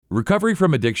Recovery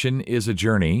from addiction is a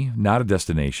journey, not a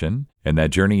destination, and that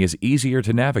journey is easier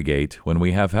to navigate when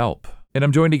we have help. And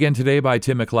I'm joined again today by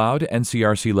Tim McLeod,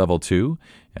 NCRC Level 2,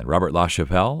 and Robert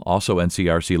LaChapelle, also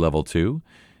NCRC Level 2,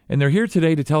 and they're here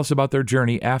today to tell us about their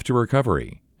journey after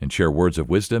recovery and share words of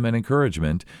wisdom and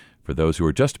encouragement for those who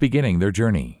are just beginning their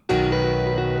journey.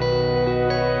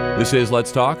 This is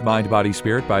Let's Talk, Mind, Body,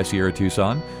 Spirit by Sierra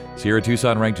Tucson. Sierra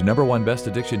Tucson ranked number one best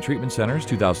addiction treatment centers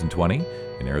 2020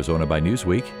 in Arizona by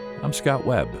Newsweek. I'm Scott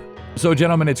Webb. So,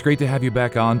 gentlemen, it's great to have you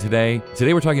back on today.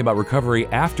 Today we're talking about recovery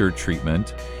after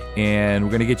treatment, and we're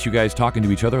going to get you guys talking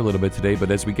to each other a little bit today.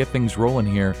 But as we get things rolling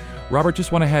here, Robert,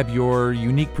 just want to have your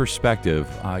unique perspective.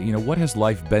 What has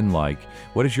life been like?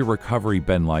 What has your recovery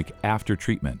been like after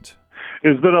treatment?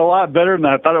 It's been a lot better than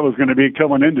I thought it was going to be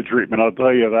coming into treatment, I'll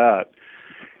tell you that.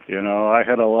 I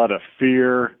had a lot of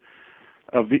fear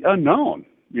of the unknown.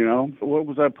 What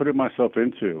was I putting myself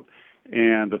into?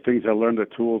 And the things I learned, the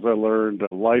tools I learned,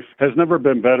 life has never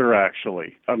been better,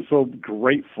 actually. I'm so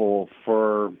grateful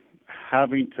for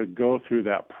having to go through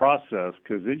that process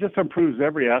because it just improves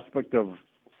every aspect of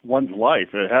one's life.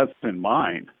 It has been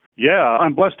mine. Yeah,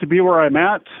 I'm blessed to be where I'm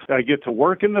at. I get to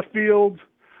work in the field.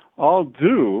 All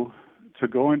due to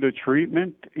go into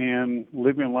treatment and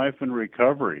living life in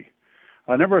recovery.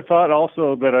 I never thought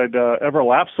also that I'd ever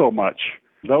laugh so much.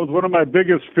 That was one of my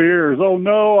biggest fears. Oh,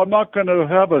 no, I'm not going to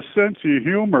have a sense of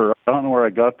humor. I don't know where I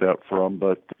got that from,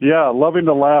 but yeah, loving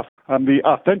to laugh. I'm the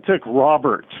authentic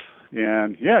Robert,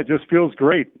 and yeah, it just feels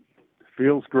great.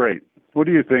 Feels great. What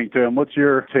do you think, Tim? What's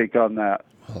your take on that?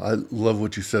 Well, I love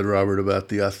what you said, Robert, about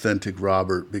the authentic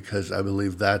Robert, because I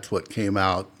believe that's what came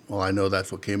out. Well, I know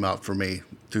that's what came out for me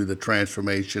through the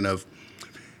transformation of,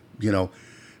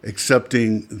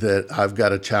 accepting that I've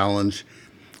got a challenge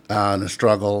and a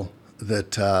struggle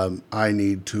that I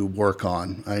need to work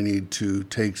on. I need to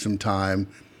take some time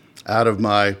out of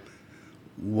my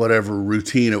whatever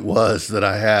routine it was that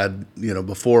I had,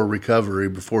 before recovery,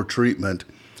 before treatment,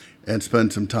 and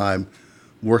spend some time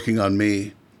working on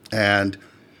me. And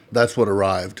that's what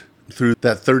arrived through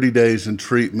that 30 days in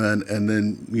treatment, and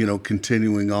then,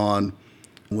 continuing on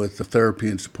with the therapy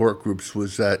and support groups,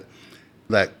 was that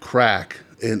crack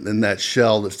in that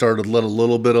shell that started to let a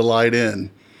little bit of light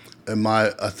in, and my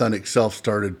authentic self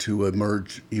started to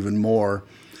emerge even more.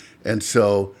 And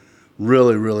so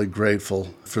really, really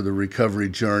grateful for the recovery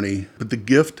journey. But the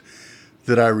gift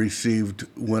that I received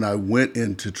when I went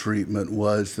into treatment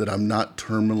was that I'm not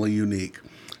terminally unique.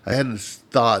 I had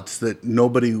thoughts that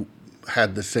nobody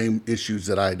had the same issues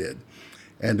that I did.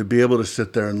 And to be able to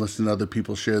sit there and listen to other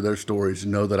people share their stories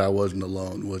and know that I wasn't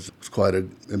alone was quite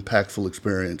an impactful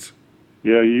experience.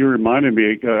 Yeah, you reminded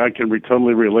me, I can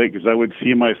totally relate because I would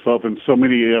see myself in so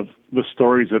many of the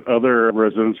stories that other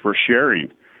residents were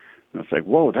sharing. And it's like,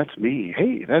 whoa, that's me.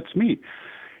 Hey, that's me.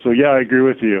 So yeah, I agree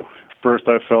with you. First,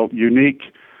 I felt unique.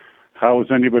 How is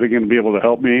anybody going to be able to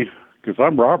help me? Because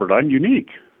I'm Robert, I'm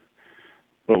unique.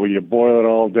 But when you boil it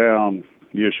all down,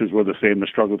 the issues were the same, the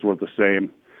struggles were the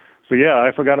same. So yeah,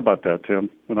 I forgot about that, Tim,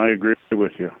 and I agree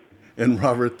with you. And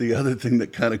Robert, the other thing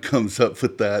that kind of comes up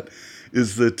with that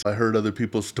is that I heard other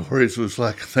people's stories was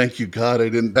like, thank you, God, I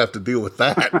didn't have to deal with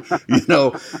that,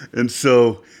 And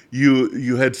so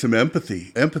you had some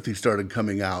empathy. Empathy started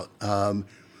coming out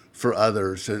for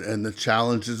others and the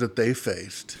challenges that they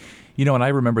faced. And I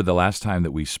remember the last time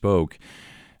that we spoke,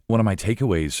 one of my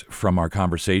takeaways from our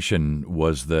conversation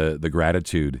was the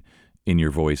gratitude in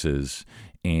your voices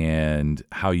and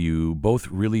how you both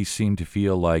really seemed to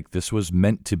feel like this was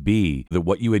meant to be, that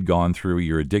what you had gone through,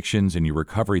 your addictions and your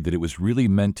recovery, that it was really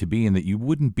meant to be, and that you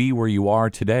wouldn't be where you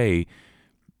are today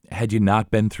had you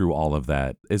not been through all of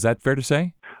that. Is that fair to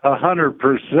say?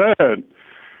 100%.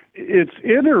 It's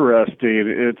interesting.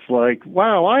 It's like,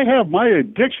 wow, I have my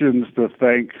addictions to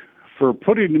thank for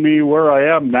putting me where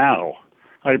I am now.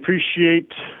 I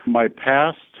appreciate my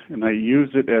past, and I use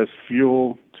it as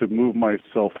fuel to move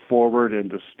myself forward and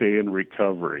to stay in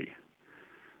recovery.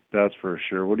 That's for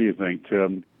sure. What do you think,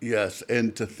 Tim? Yes,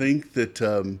 and to think that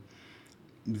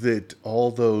that all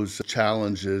those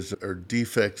challenges or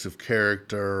defects of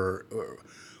character or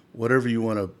whatever you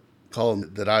want to call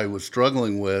them that I was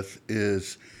struggling with,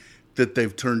 is that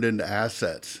they've turned into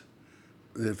assets.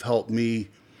 They've helped me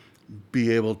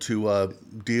be able to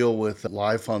deal with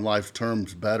life on life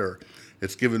terms better.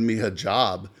 It's given me a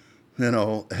job,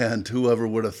 and whoever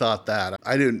would have thought that.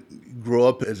 I didn't grow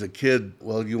up as a kid,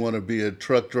 well, you want to be a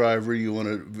truck driver, you want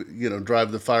to,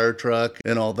 drive the fire truck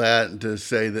and all that, and to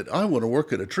say that I want to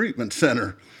work at a treatment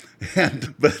center.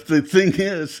 But the thing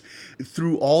is,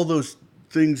 through all those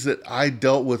things that I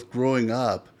dealt with growing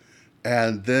up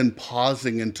and then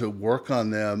pausing and to work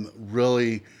on them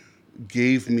really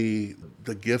gave me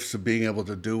the gifts of being able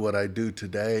to do what I do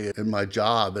today in my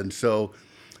job. And so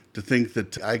to think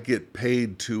that I get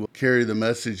paid to carry the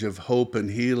message of hope and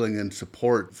healing and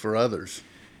support for others.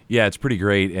 Yeah, it's pretty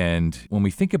great. And when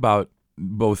we think about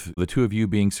both the two of you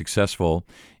being successful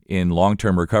in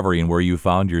long-term recovery and where you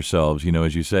found yourselves,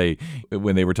 as you say,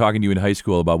 when they were talking to you in high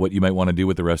school about what you might want to do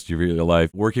with the rest of your life,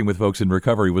 working with folks in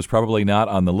recovery was probably not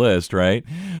on the list, right?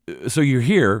 So you're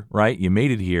here, right? You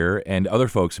made it here, and other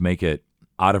folks make it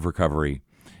out of recovery,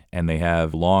 and they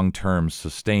have long-term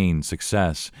sustained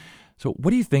success. So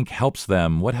what do you think helps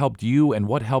them? What helped you, and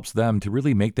what helps them to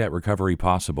really make that recovery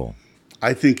possible?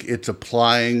 I think it's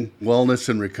applying wellness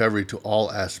and recovery to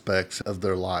all aspects of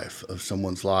their life, of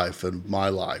someone's life and my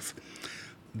life.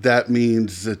 That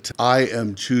means that I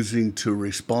am choosing to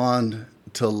respond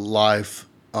to life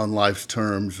on life's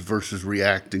terms versus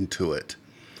reacting to it.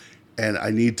 And I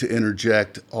need to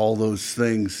interject all those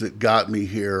things that got me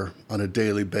here on a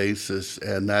daily basis.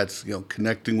 And that's,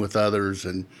 connecting with others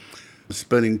and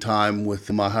spending time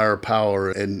with my higher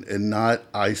power and not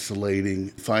isolating,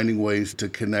 finding ways to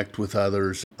connect with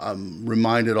others. I'm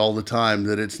reminded all the time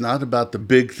that it's not about the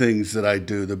big things that I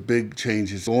do, the big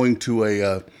changes, going to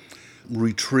a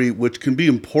retreat, which can be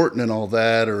important and all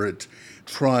that, or it's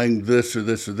trying this or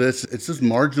this or this. It's just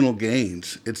marginal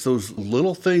gains. It's those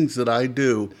little things that I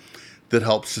do that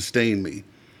help sustain me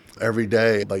every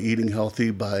day by eating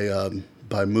healthy, by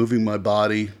moving my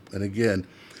body, and again,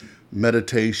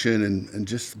 meditation and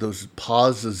just those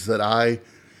pauses that I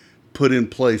put in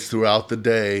place throughout the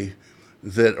day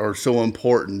that are so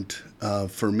important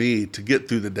for me to get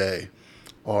through the day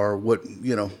are what,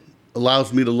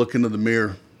 allows me to look into the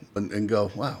mirror and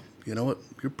go, wow, you know what?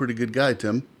 You're a pretty good guy,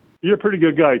 Tim. You're a pretty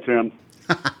good guy, Tim.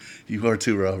 You are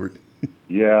too, Robert.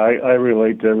 Yeah, I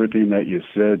relate to everything that you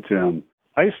said, Tim.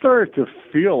 I started to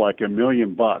feel like $1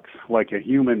 million, like a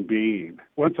human being.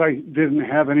 Once I didn't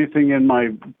have anything in my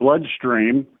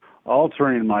bloodstream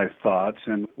altering my thoughts,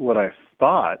 and what I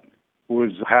thought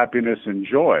was happiness and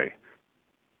joy.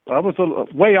 I was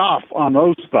way off on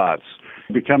those thoughts,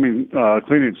 becoming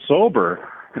clean and sober,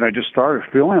 and I just started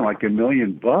feeling like $1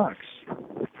 million.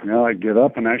 I'd get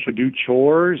up and actually do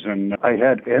chores, and I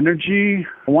had energy.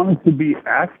 I wanted to be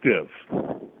active.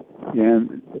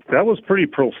 And that was pretty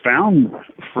profound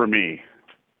for me.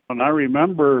 And I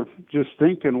remember just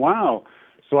thinking, wow.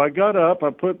 So I got up,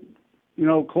 I put,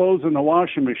 clothes in the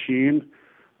washing machine.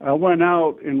 I went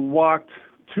out and walked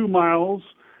 2 miles.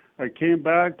 I came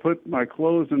back, put my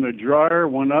clothes in the dryer,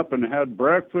 went up and had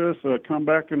breakfast. I come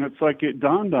back and it's like it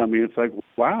dawned on me. It's like,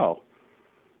 wow,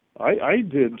 I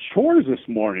did chores this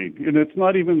morning and it's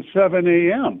not even 7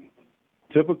 a.m.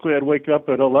 Typically I'd wake up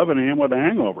at 11 a.m. with a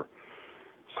hangover.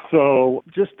 So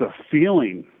just the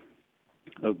feeling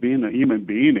of being a human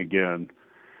being again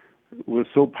was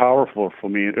so powerful for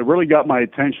me. It really got my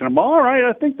attention. I'm all right.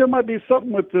 I think there might be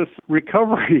something with this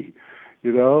recovery.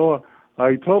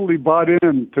 I totally bought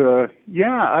into,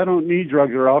 I don't need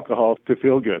drugs or alcohol to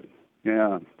feel good.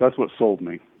 Yeah, that's what sold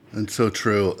me. And so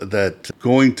true that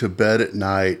going to bed at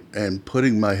night and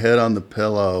putting my head on the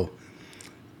pillow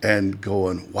and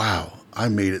going, wow, I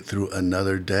made it through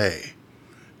another day.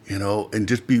 And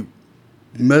just be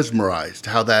mesmerized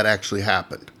how that actually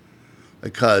happened.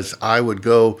 Because I would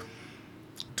go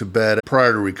to bed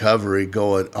prior to recovery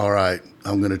going, all right,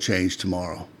 I'm going to change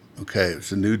tomorrow. Okay,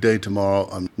 it's a new day tomorrow.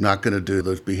 I'm not going to do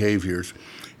those behaviors.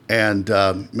 And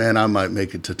I might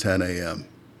make it to 10 a.m.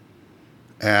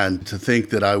 And to think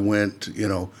that I went,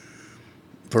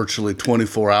 virtually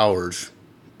 24 hours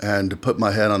and to put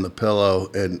my head on the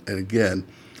pillow and again,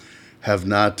 have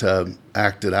not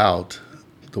acted out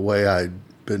the way I'd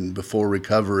been before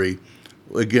recovery,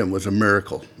 again, was a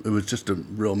miracle. It was just a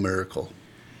real miracle.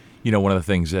 One of the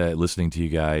things listening to you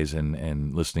guys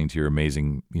and listening to your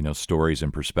amazing, stories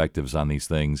and perspectives on these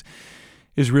things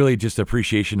is really just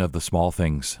appreciation of the small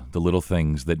things, the little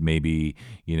things that maybe,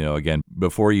 again,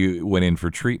 before you went in for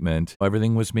treatment,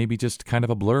 everything was maybe just kind of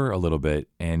a blur a little bit,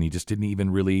 and you just didn't even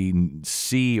really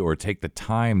see or take the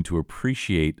time to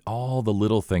appreciate all the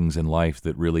little things in life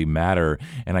that really matter.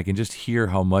 And I can just hear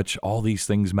how much all these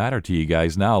things matter to you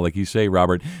guys now. Like you say,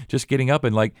 Robert, just getting up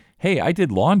and like, hey, I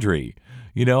did laundry.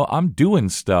 I'm doing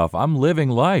stuff. I'm living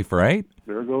life, right?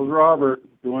 There goes Robert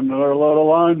doing another load of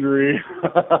laundry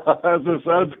as the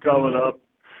sun's coming up.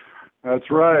 That's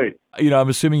right. I'm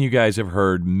assuming you guys have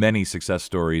heard many success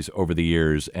stories over the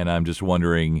years, and I'm just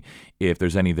wondering if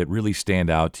there's any that really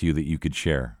stand out to you that you could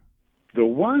share. The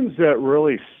ones that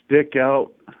really stick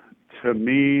out to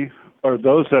me are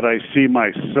those that I see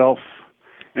myself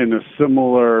in a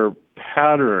similar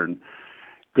pattern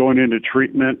going into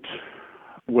treatment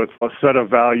with a set of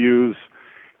values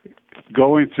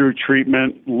going through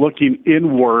treatment, looking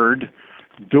inward,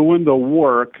 doing the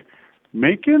work,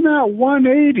 making that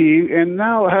 180, and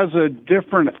now has a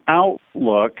different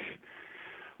outlook,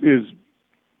 is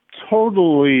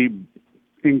totally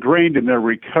ingrained in their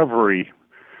recovery.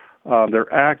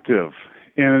 They're active.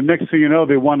 And the next thing you know,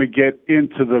 they want to get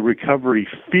into the recovery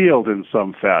field in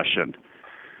some fashion.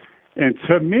 And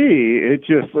to me, it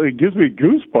gives me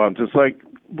goosebumps. It's like,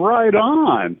 right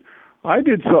on. I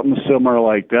did something similar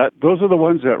like that. Those are the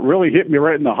ones that really hit me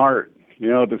right in the heart.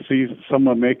 To see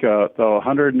someone make the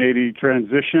 180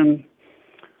 transition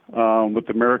with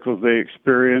the miracles they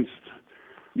experienced.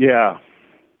 Yeah,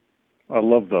 I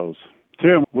love those.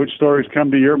 Tim, which stories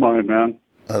come to your mind, man?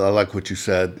 I like what you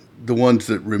said. The ones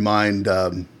that remind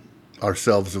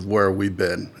ourselves of where we've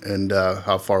been and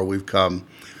how far we've come.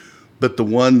 But the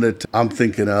one that I'm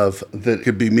thinking of that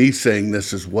could be me saying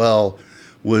this as well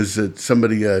was that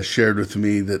somebody shared with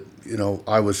me that,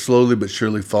 I was slowly but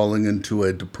surely falling into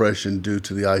a depression due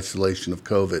to the isolation of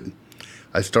COVID.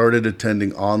 I started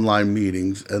attending online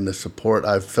meetings, and the support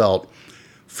I've felt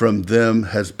from them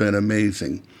has been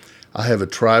amazing. I have a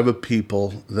tribe of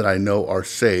people that I know are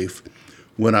safe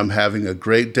when I'm having a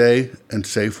great day and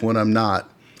safe when I'm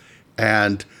not.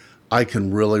 And I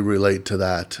can really relate to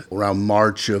that. Around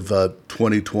March of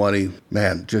 2020,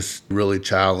 man, just really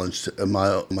challenged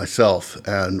myself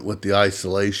and with the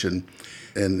isolation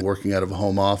and working out of a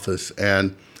home office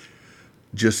and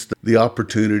just the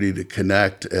opportunity to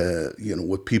connect,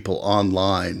 with people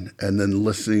online and then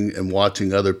listening and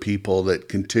watching other people that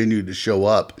continue to show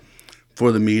up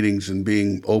for the meetings and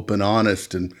being open,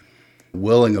 honest, and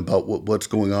willing about what's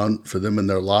going on for them in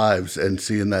their lives and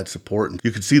seeing that support. And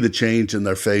you could see the change in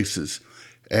their faces.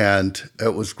 And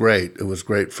it was great. It was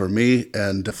great for me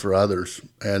and for others.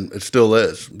 And it still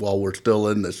is while we're still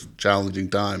in this challenging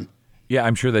time. Yeah,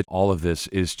 I'm sure that all of this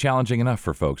is challenging enough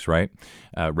for folks, right?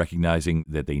 Recognizing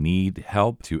that they need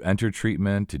help to enter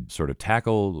treatment, to sort of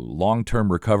tackle long-term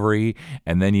recovery,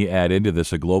 and then you add into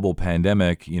this a global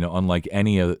pandemic, unlike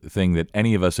anything that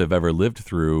any of us have ever lived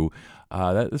through.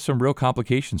 There's some real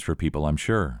complications for people, I'm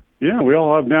sure. Yeah, we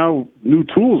all have now new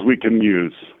tools we can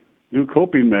use, new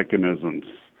coping mechanisms.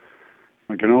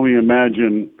 I can only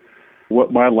imagine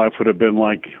what my life would have been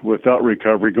like without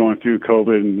recovery, going through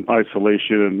COVID and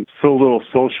isolation and so little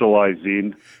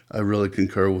socializing. I really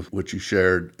concur with what you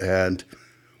shared. And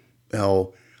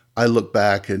I look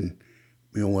back and,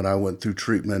 when I went through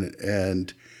treatment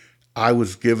and I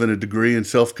was given a degree in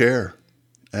self-care.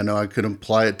 And I could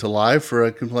apply it to life or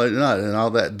I could apply it not. And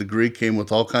all that degree came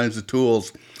with all kinds of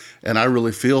tools. And I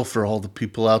really feel for all the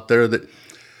people out there that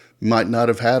might not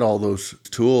have had all those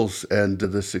tools and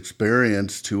this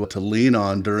experience to lean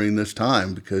on during this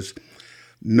time, because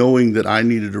knowing that I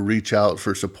needed to reach out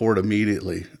for support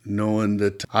immediately, knowing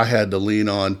that I had to lean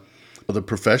on the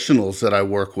professionals that I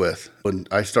work with. When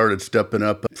I started stepping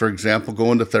up, for example,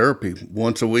 going to therapy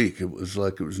once a week, it was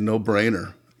no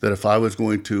brainer that if I was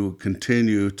going to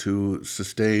continue to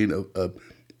sustain a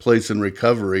place in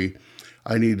recovery,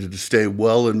 I needed to stay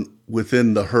well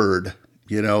within the herd,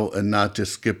 and not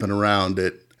just skipping around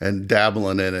it and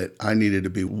dabbling in it. I needed to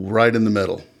be right in the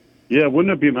middle. Yeah,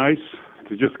 wouldn't it be nice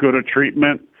to just go to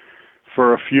treatment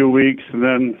for a few weeks and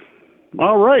then,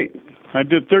 all right, I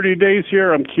did 30 days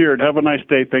here, I'm cured. Have a nice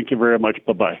day. Thank you very much.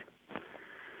 Bye-bye.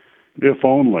 If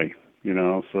only,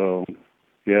 so,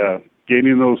 yeah,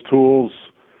 gaining those tools,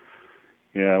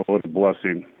 yeah, what a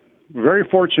blessing. Very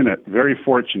fortunate, very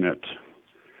fortunate.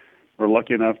 We're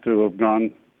lucky enough to have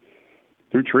gone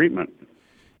through treatment.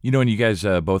 And you guys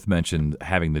both mentioned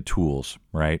having the tools,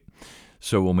 right?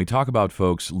 So when we talk about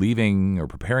folks leaving or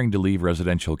preparing to leave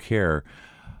residential care,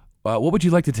 what would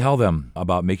you like to tell them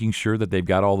about making sure that they've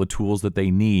got all the tools that they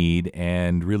need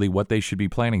and really what they should be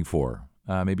planning for?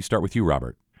 Maybe start with you,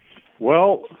 Robert.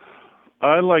 Well,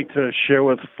 I like to share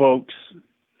with folks,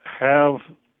 have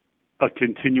a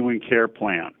continuing care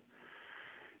plan.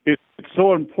 It's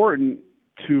so important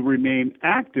to remain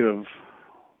active.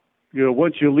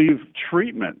 Once you leave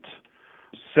treatment,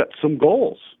 set some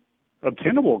goals,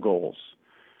 obtainable goals.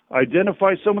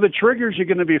 Identify some of the triggers you're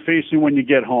going to be facing when you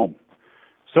get home.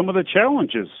 Some of the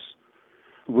challenges.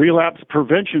 Relapse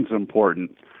prevention is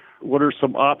important. What are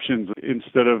some options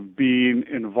instead of being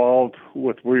involved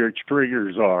with where your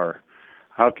triggers are?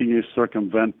 How can you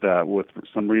circumvent that with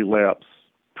some relapse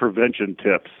prevention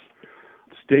tips?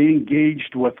 Stay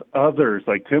engaged with others,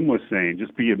 like Tim was saying,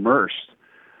 just be immersed.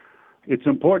 It's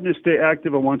important to stay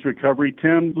active in one's recovery.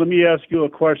 Tim, let me ask you a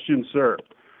question, sir.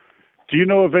 Do you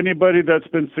know of anybody that's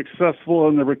been successful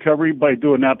in the recovery by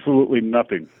doing absolutely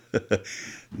nothing?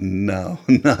 No,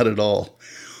 not at all.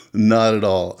 Not at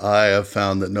all. I have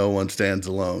found that no one stands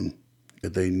alone.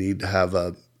 They need to have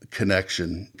a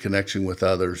connection with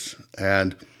others.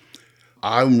 And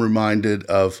I'm reminded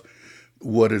of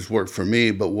what has worked for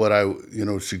me, but what I,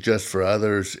 suggest for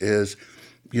others is,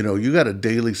 you got a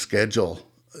daily schedule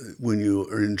when you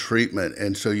are in treatment.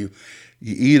 And so you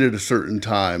eat at a certain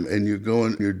time and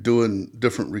you're doing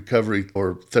different recovery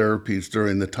or therapies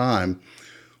during the time.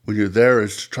 When you're there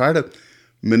is to try to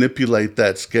manipulate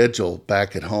that schedule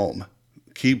back at home.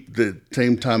 Keep the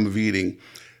same time of eating,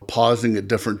 pausing at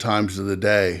different times of the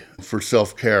day for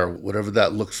self-care, whatever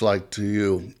that looks like to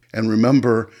you. And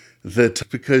remember that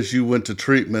because you went to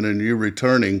treatment and you're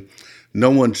returning,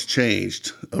 no one's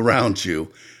changed around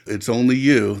you. It's only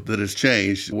you that has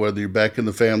changed, whether you're back in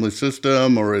the family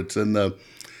system or it's in the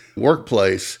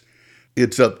workplace.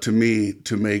 It's up to me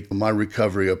to make my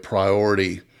recovery a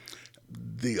priority.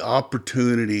 The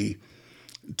opportunity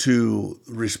to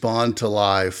respond to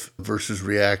life versus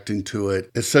reacting to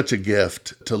it is such a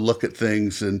gift. To look at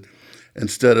things and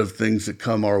instead of things that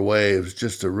come our way, it's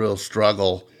just a real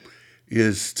struggle,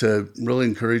 is to really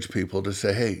encourage people to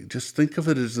say, hey, just think of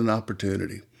it as an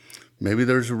opportunity. Maybe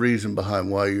there's a reason behind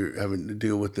why you're having to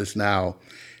deal with this now.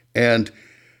 And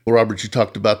Robert, you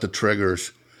talked about the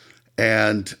triggers.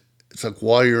 And it's like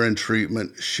while you're in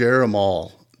treatment, share them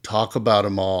all, talk about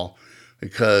them all,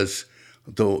 because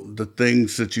the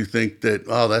things that you think that,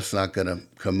 oh, that's not going to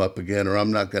come up again, or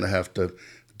I'm not going to have to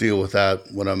deal with that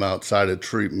when I'm outside of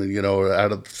treatment, or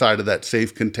outside of that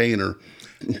safe container,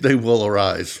 they will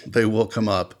arise. They will come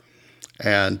up.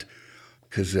 And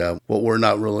because what we're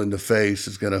not willing to face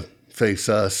is going to face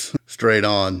us straight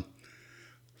on.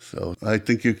 So I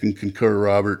think you can concur,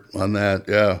 Robert, on that.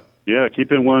 Yeah. Yeah,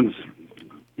 keeping one's,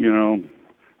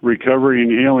 recovery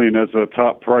and healing as a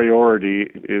top priority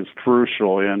is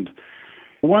crucial. And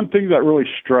one thing that really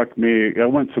struck me, I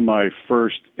went to my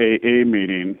first AA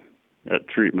meeting at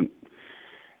treatment,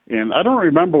 and I don't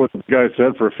remember what the guy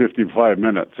said for 55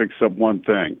 minutes, except one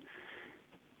thing.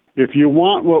 If you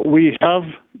want what we have,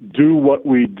 do what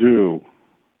we do.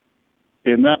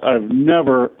 And that, I've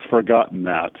never forgotten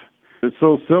that. It's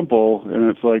so simple, and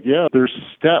it's like, yeah, there's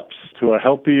steps to a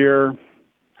healthier,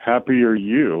 happier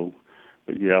you,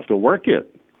 but you have to work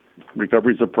it.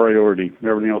 Recovery's a priority.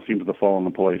 Everything else seems to fall into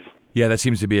place. Yeah, that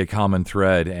seems to be a common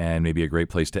thread, and maybe a great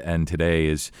place to end today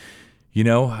is,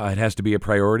 it has to be a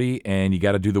priority, and you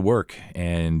got to do the work,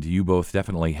 and you both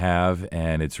definitely have,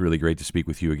 and it's really great to speak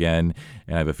with you again,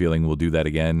 and I have a feeling we'll do that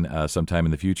again sometime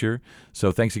in the future.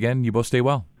 So thanks again. You both stay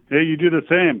well. Hey, you do the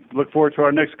same. Look forward to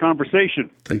our next conversation.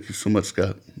 Thank you so much,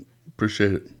 Scott.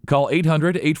 Appreciate it. Call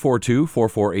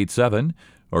 800-842-4487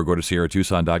 or go to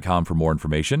SierraTucson.com for more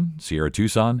information. Sierra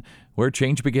Tucson, where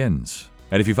change begins.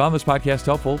 And if you found this podcast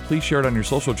helpful, please share it on your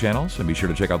social channels and be sure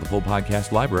to check out the full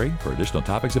podcast library for additional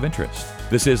topics of interest.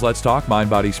 This is Let's Talk Mind,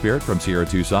 Body, Spirit from Sierra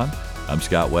Tucson. I'm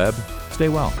Scott Webb. Stay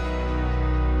well.